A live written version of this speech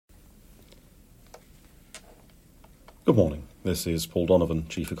Good morning. This is Paul Donovan,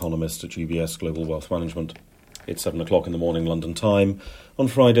 Chief Economist at UBS Global Wealth Management. It's 7 o'clock in the morning London time on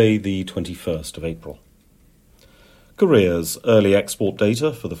Friday the 21st of April. Korea's early export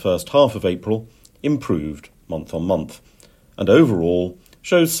data for the first half of April improved month on month and overall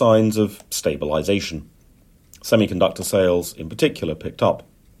shows signs of stabilisation. Semiconductor sales in particular picked up.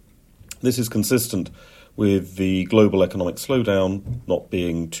 This is consistent with the global economic slowdown not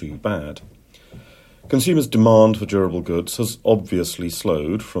being too bad. Consumers' demand for durable goods has obviously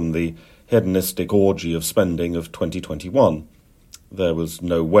slowed from the hedonistic orgy of spending of 2021. There was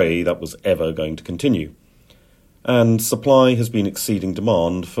no way that was ever going to continue. And supply has been exceeding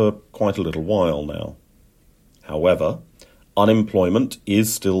demand for quite a little while now. However, unemployment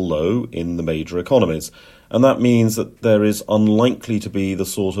is still low in the major economies, and that means that there is unlikely to be the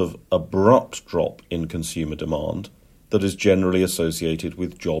sort of abrupt drop in consumer demand that is generally associated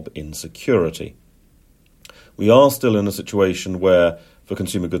with job insecurity. We are still in a situation where, for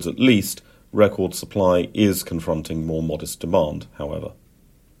consumer goods at least, record supply is confronting more modest demand, however.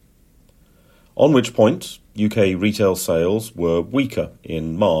 On which point, UK retail sales were weaker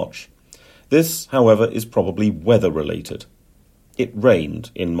in March. This, however, is probably weather-related. It rained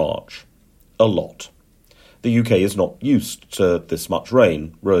in March. A lot. The UK is not used to this much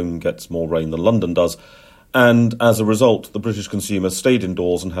rain. Rome gets more rain than London does. And as a result, the British consumer stayed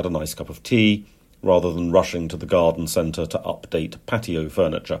indoors and had a nice cup of tea, rather than rushing to the garden centre to update patio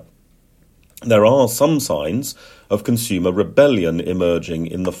furniture. There are some signs of consumer rebellion emerging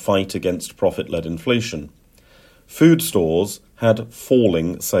in the fight against profit-led inflation. Food stores had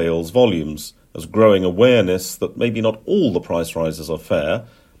falling sales volumes, as growing awareness that maybe not all the price rises are fair,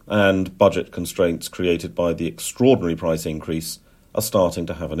 and budget constraints created by the extraordinary price increase are starting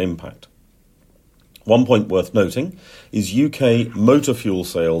to have an impact. One point worth noting is UK motor fuel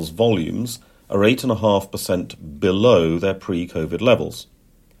sales volumes are 8.5% below their pre-COVID levels.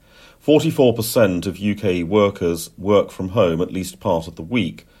 44% of UK workers work from home at least part of the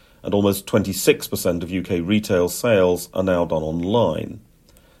week, and almost 26% of UK retail sales are now done online.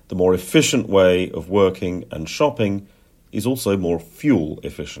 The more efficient way of working and shopping is also more fuel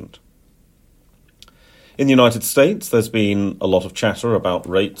efficient. In the United States, there's been a lot of chatter about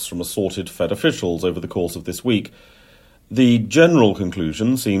rates from assorted Fed officials over the course of this week. The general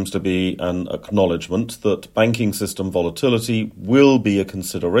conclusion seems to be an acknowledgement that banking system volatility will be a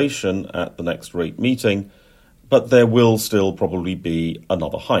consideration at the next rate meeting, but there will still probably be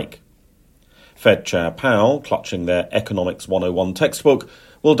another hike. Fed Chair Powell, clutching their Economics 101 textbook,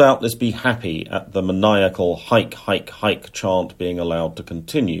 will doubtless be happy at the maniacal hike, hike, hike chant being allowed to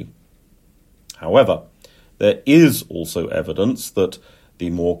continue. However, there is also evidence that the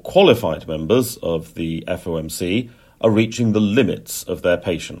more qualified members of the FOMC are reaching the limits of their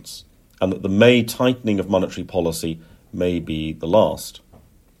patience, and that the May tightening of monetary policy may be the last.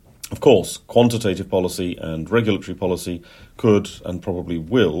 Of course, quantitative policy and regulatory policy could and probably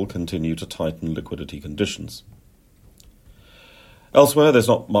will continue to tighten liquidity conditions. Elsewhere, there's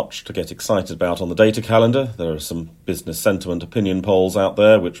not much to get excited about on the data calendar. There are some business sentiment opinion polls out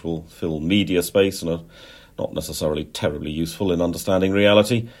there which will fill media space and are not necessarily terribly useful in understanding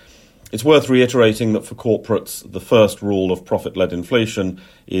reality. It's worth reiterating that for corporates, the first rule of profit-led inflation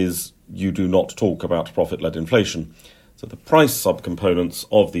is you do not talk about profit-led inflation. So the price subcomponents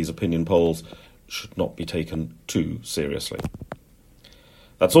of these opinion polls should not be taken too seriously.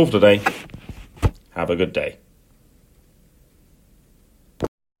 That's all for today. Have a good day.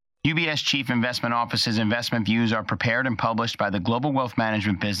 UBS Chief Investment Office's investment views are prepared and published by the global wealth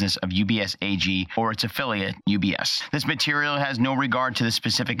management business of UBS AG or its affiliate, UBS. This material has no regard to the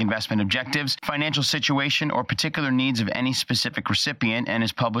specific investment objectives, financial situation, or particular needs of any specific recipient and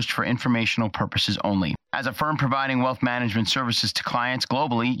is published for informational purposes only. As a firm providing wealth management services to clients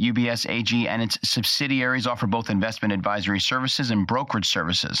globally, UBS AG and its subsidiaries offer both investment advisory services and brokerage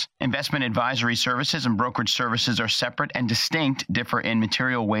services. Investment advisory services and brokerage services are separate and distinct, differ in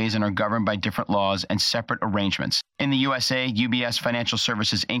material ways, and are governed by different laws and separate arrangements. In the USA, UBS Financial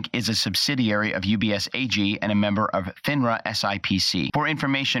Services Inc. is a subsidiary of UBS AG and a member of FINRA SIPC. For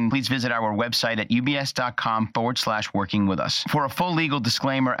information, please visit our website at ubs.com/working with us. For a full legal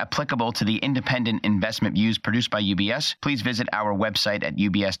disclaimer applicable to the independent investment views produced by UBS, please visit our website at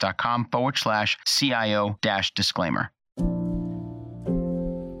ubs.com/CIO-disclaimer.